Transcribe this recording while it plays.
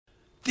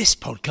This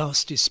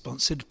podcast is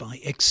sponsored by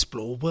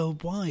Explore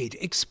Worldwide.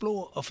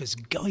 Explore offers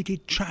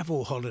guided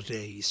travel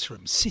holidays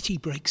from city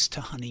breaks to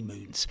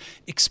honeymoons.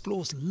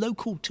 Explore's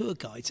local tour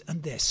guides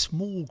and their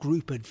small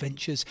group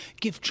adventures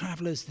give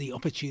travellers the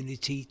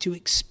opportunity to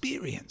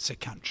experience a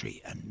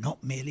country and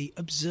not merely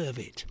observe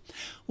it.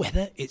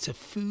 Whether it's a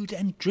food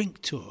and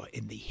drink tour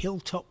in the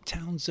hilltop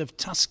towns of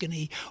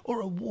Tuscany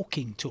or a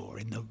walking tour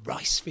in the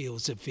rice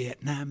fields of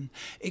Vietnam,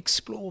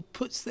 Explore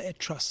puts their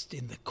trust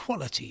in the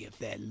quality of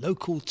their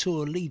local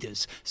tour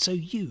leaders so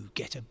you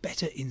get a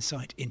better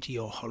insight into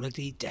your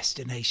holiday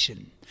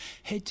destination.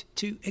 Head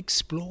to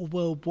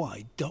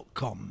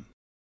exploreworldwide.com.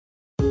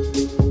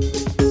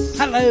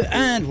 Hello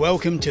and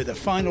welcome to the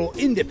final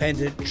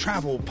independent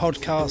travel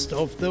podcast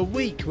of the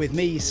week with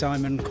me,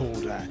 Simon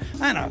Calder,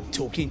 and I'm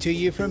talking to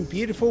you from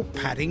beautiful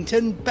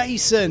Paddington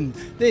Basin.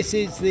 This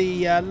is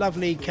the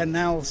lovely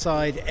canal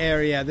side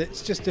area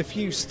that's just a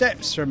few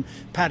steps from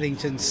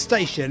Paddington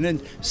Station,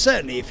 and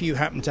certainly if you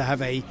happen to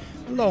have a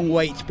long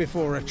wait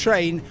before a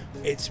train,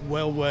 it's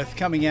well worth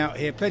coming out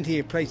here. Plenty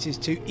of places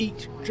to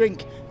eat,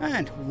 drink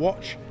and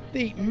watch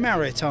the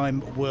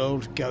maritime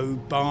world go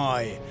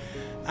by.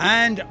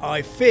 And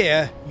I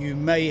fear you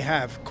may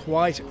have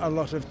quite a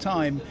lot of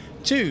time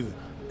to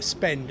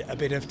spend a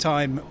bit of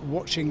time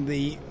watching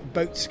the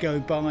boats go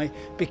by,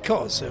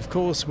 because of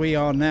course we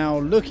are now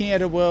looking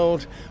at a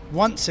world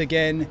once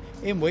again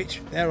in which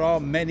there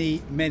are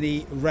many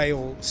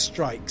rail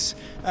strikes.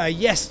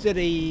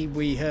 Yesterday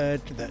we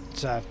heard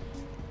that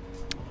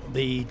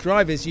the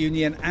drivers'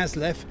 union,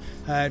 ASLEF,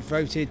 had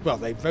voted, well,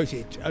 they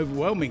voted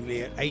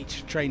overwhelmingly at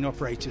 8 train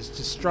operators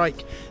to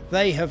strike.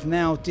 They have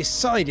now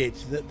decided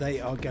that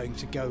they are going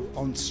to go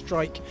on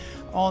strike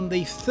on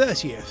the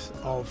 30th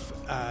of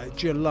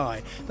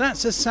July.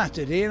 That's a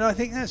Saturday, and I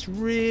think that's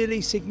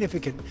really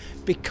significant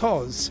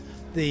because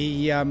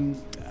the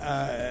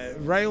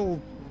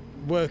rail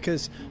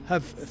workers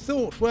have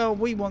thought, well,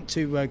 we want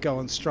to go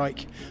on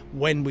strike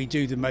when we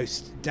do the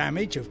most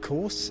damage, of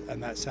course,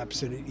 and that's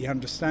absolutely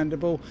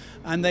understandable,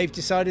 and they've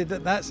decided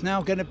that that's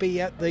now going to be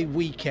at the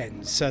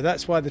weekend. So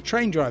that's why the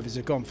train drivers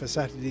have gone for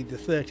Saturday the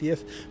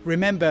 30th.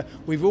 Remember,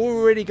 we've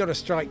already got a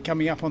strike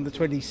coming up on the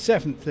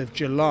 27th of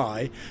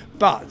July,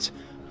 but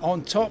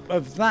on top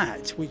of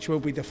that, which will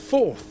be the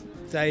 4th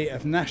day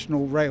of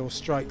national rail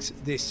strikes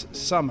this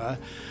summer,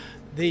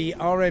 the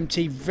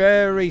RMT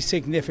very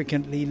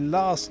significantly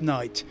last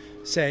night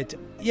said,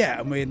 yeah,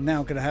 and we're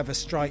now going to have a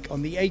strike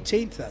on the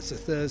 18th, that's a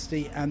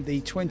Thursday, and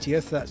the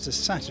 20th, that's a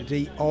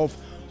Saturday of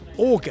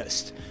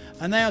August.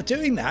 And they are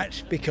doing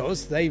that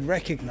because they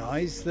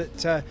recognise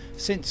that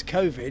since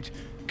COVID,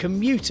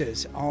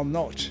 commuters are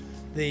not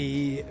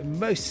the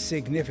most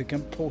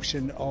significant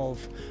portion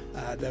of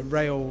the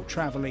rail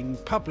travelling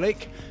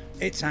public.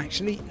 It's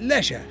actually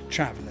leisure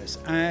travellers.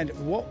 And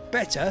what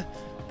better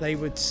they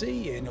would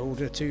see in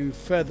order to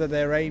further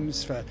their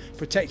aims for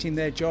protecting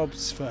their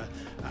jobs, for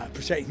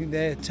protecting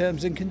their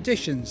terms and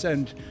conditions,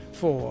 and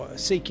for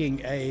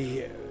seeking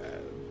a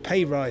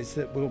pay rise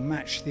that will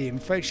match the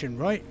inflation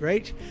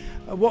rate.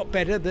 What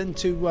better than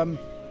to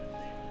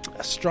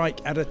strike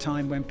at a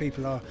time when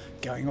people are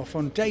going off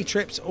on day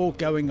trips or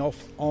going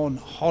off on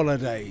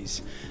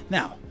holidays.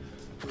 Now,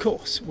 of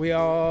course, we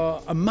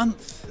are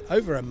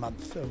over a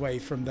month away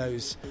from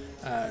those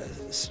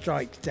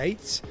strike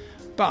dates,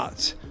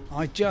 but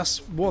I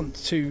just want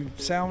to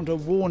sound a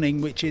warning,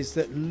 which is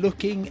that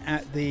looking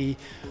at the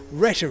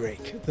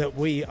rhetoric that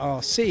we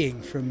are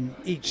seeing from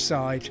each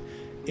side,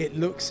 it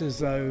looks as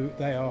though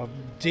they are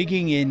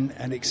digging in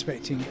and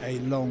expecting a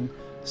long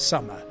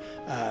summer.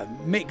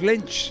 Mick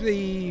Lynch,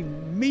 the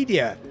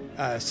media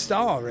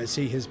star as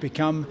he has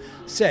become,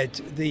 said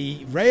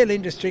the rail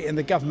industry and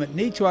the government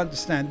need to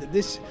understand that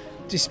this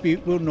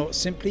dispute will not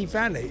simply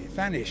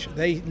vanish.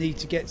 They need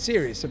to get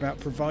serious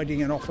about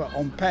providing an offer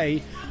on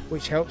pay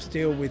which helps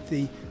deal with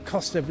the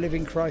cost of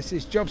living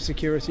crisis, job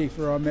security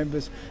for our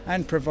members,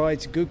 and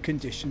provides good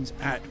conditions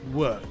at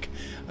work.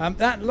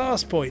 That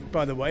last point,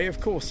 by the way, of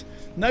course,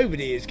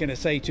 nobody is going to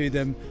say to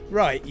them,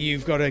 right,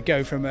 you've got to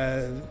go from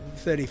a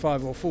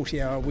 35 or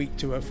 40 hour week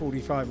to a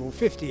 45 or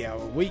 50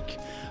 hour week.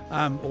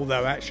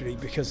 Although actually,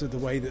 because of the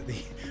way that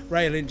the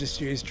rail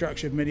industry is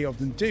structured, many of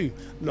them do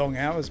long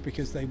hours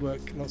because they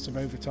work lots of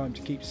overtime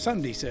to keep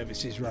Sunday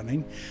services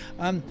running.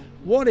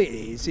 What it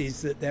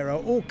is that there are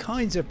all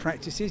kinds of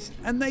practices,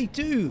 and they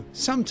do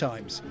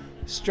sometimes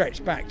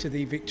stretch back to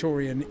the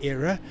Victorian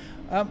era,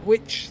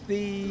 which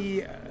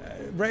the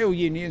rail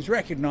unions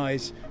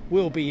recognise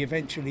will be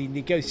eventually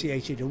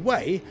negotiated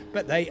away,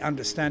 but they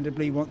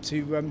understandably want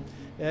to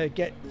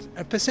get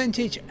a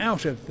percentage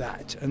out of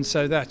that, and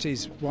so that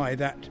is why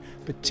that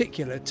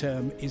particular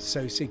term is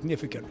so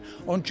significant.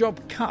 On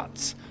job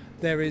cuts,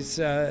 there is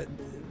a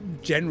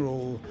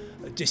general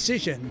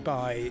decision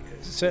by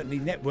certainly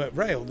Network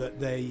Rail that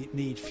they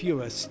need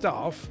fewer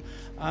staff,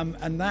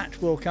 and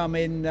that will come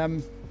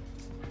in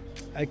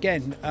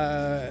again.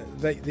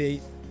 The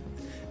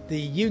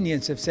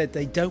unions have said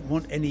they don't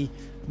want any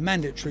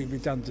mandatory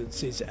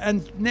redundancies,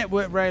 and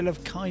Network Rail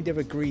have kind of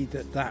agreed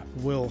that that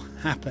will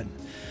happen.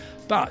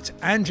 But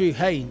Andrew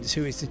Haines,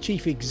 who is the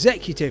chief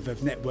executive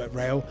of Network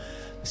Rail,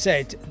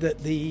 said that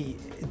the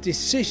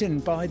decision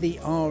by the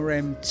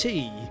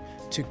RMT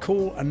to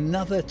call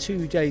another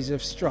 2 days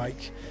of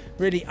strike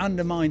really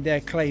undermined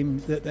their claim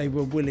that they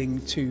were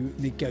willing to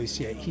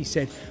negotiate. He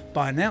said,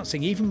 by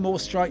announcing even more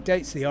strike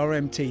dates, the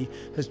RMT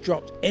has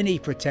dropped any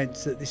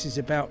pretense that this is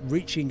about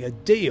reaching a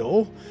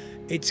deal.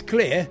 It's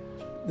clear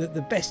that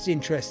the best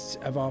interests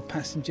of our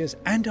passengers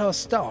and our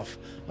staff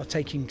are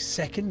taking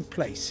second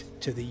place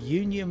to the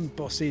union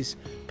boss's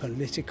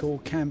political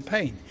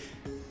campaign.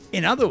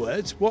 In other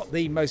words, what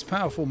the most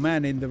powerful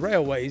man in the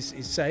railways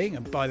is saying,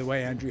 and by the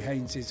way, Andrew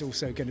Haines is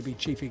also going to be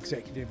chief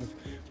executive of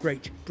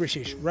Great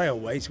British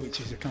Railways, which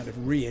is a kind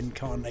of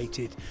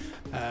reincarnated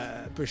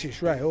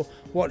British Rail.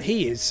 What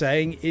he is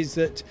saying is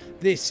that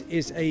this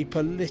is a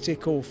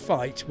political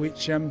fight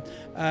which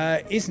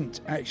isn't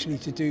actually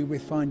to do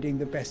with finding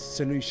the best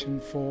solution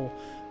for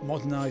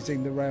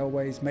modernising the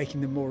railways, making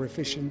them more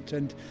efficient,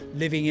 and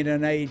living in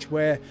an age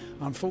where,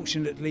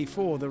 unfortunately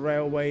for the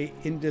railway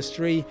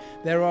industry,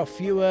 there are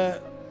fewer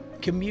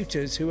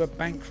commuters who are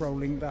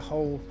bankrolling the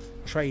whole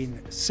train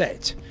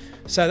set.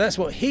 So that's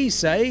what he's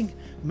saying.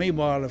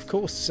 Meanwhile, of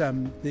course,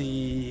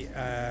 the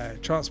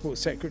Transport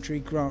Secretary,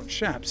 Grant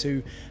Shapps,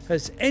 who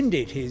has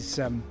ended his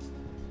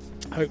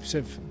hopes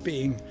of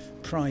being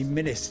Prime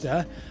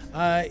Minister,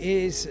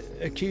 is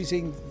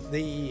accusing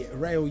the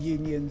rail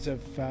unions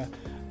of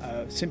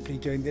simply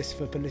doing this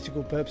for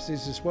political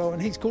purposes as well,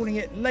 and he's calling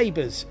it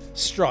Labour's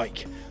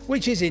strike,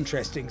 which is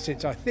interesting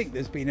since I think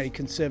there's been a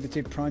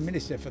Conservative Prime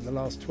Minister for the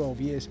last 12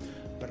 years,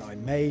 but I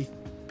may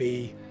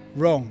be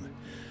wrong.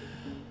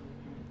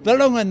 The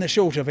long and the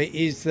short of it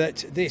is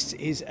that this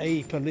is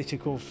a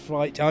political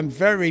fight. I'm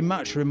very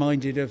much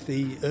reminded of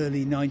the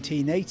early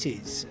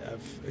 1980s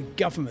of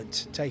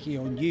government taking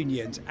on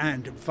unions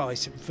and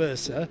vice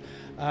versa.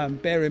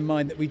 Bear in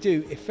mind that we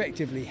do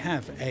effectively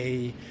have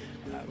a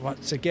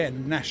once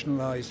again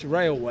nationalised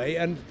railway,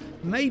 and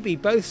maybe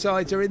both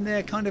sides are in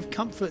their kind of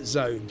comfort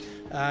zone.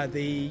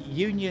 The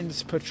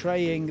unions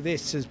portraying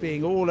this as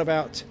being all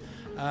about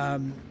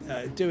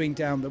doing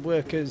down the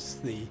workers,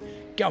 the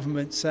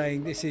government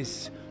saying this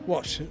is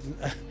what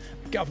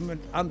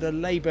government under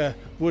Labour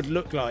would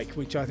look like,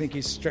 which I think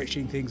is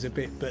stretching things a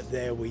bit, but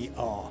there we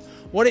are.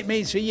 What it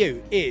means for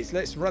you is,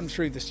 let's run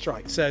through the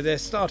strike. So they're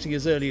starting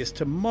as early as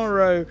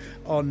tomorrow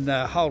on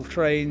Hull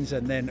trains,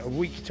 and then a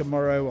week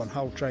tomorrow on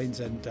Hull trains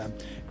and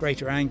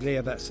Greater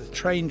Anglia, that's the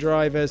train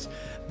drivers.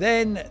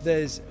 Then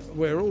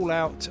we're all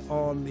out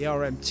on the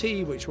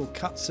RMT, which will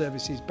cut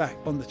services back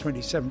on the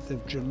 27th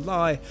of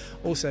July,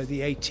 also the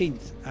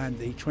 18th and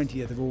the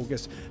 20th of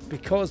August.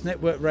 Because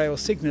Network Rail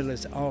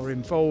signallers are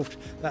involved,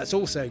 that's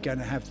also going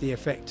to have the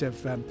effect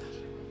of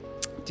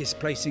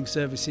displacing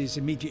services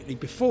immediately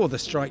before the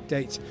strike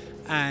dates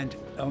and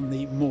on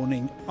the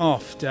morning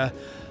after.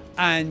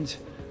 And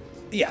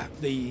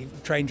the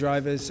train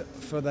drivers,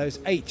 for those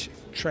 8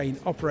 train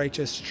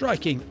operators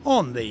striking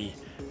on the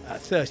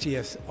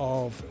 30th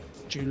of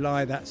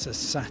July, that's a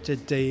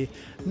Saturday.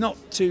 Not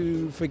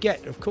to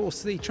forget, of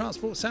course, the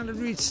Transport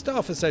Salaried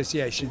Staff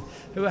Association,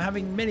 who are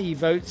having many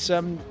votes,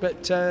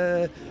 but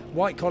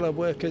white-collar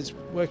workers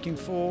working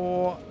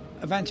for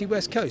Avanti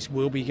West Coast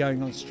will be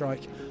going on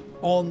strike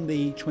on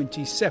the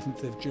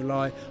 27th of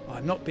July.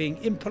 I'm not being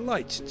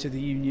impolite to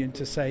the union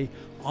to say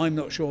I'm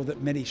not sure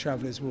that many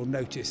travellers will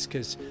notice,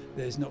 because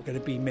there's not going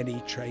to be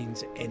many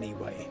trains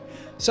anyway.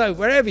 So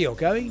wherever you're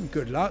going,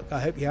 good luck. I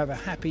hope you have a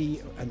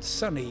happy and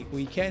sunny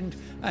weekend,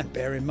 and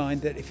bear in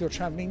mind that if you're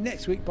travelling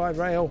next week by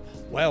rail,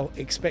 well,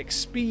 expect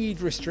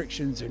speed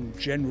restrictions and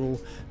general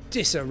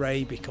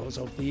disarray because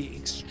of the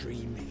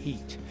extreme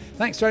heat.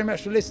 Thanks very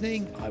much for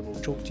listening. I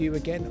will talk to you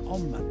again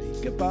on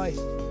Monday. Goodbye.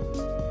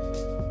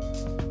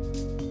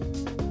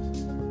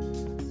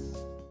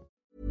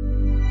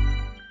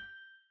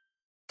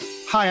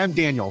 Hi, I'm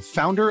Daniel,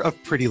 founder of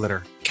Pretty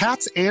Litter.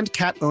 Cats and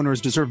cat owners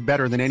deserve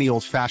better than any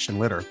old-fashioned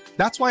litter.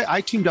 That's why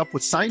I teamed up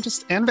with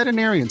scientists and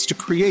veterinarians to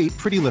create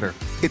Pretty Litter.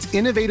 Its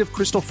innovative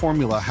crystal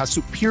formula has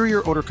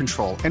superior odor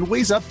control and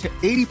weighs up to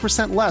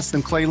 80% less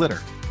than clay litter.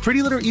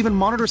 Pretty Litter even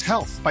monitors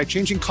health by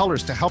changing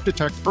colors to help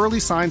detect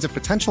early signs of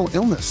potential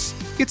illness.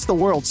 It's the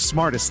world's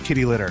smartest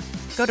kitty litter.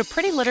 Go to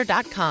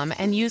prettylitter.com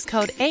and use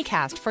code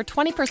ACAST for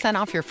 20%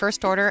 off your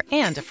first order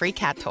and a free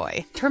cat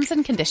toy. Terms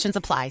and conditions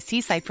apply.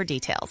 See site for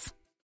details.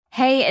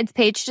 Hey, it's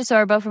Paige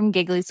DeSorbo from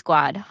Giggly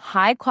Squad.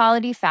 High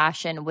quality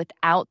fashion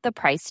without the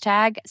price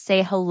tag.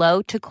 Say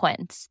hello to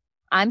Quince.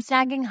 I'm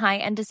snagging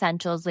high-end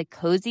essentials like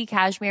cozy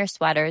cashmere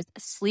sweaters,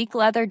 sleek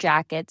leather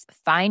jackets,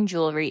 fine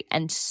jewelry,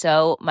 and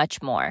so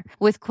much more.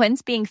 With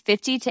Quince being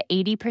 50 to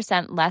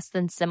 80% less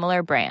than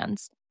similar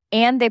brands.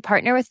 And they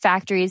partner with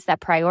factories that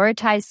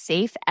prioritize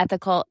safe,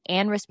 ethical,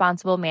 and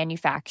responsible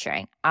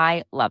manufacturing.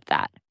 I love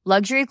that.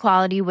 Luxury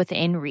quality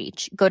within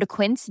reach. Go to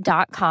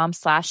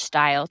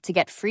quince.com/style to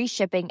get free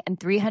shipping and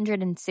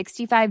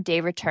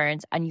 365-day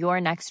returns on your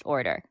next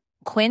order.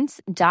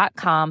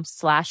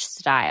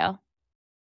 Quince.com/style.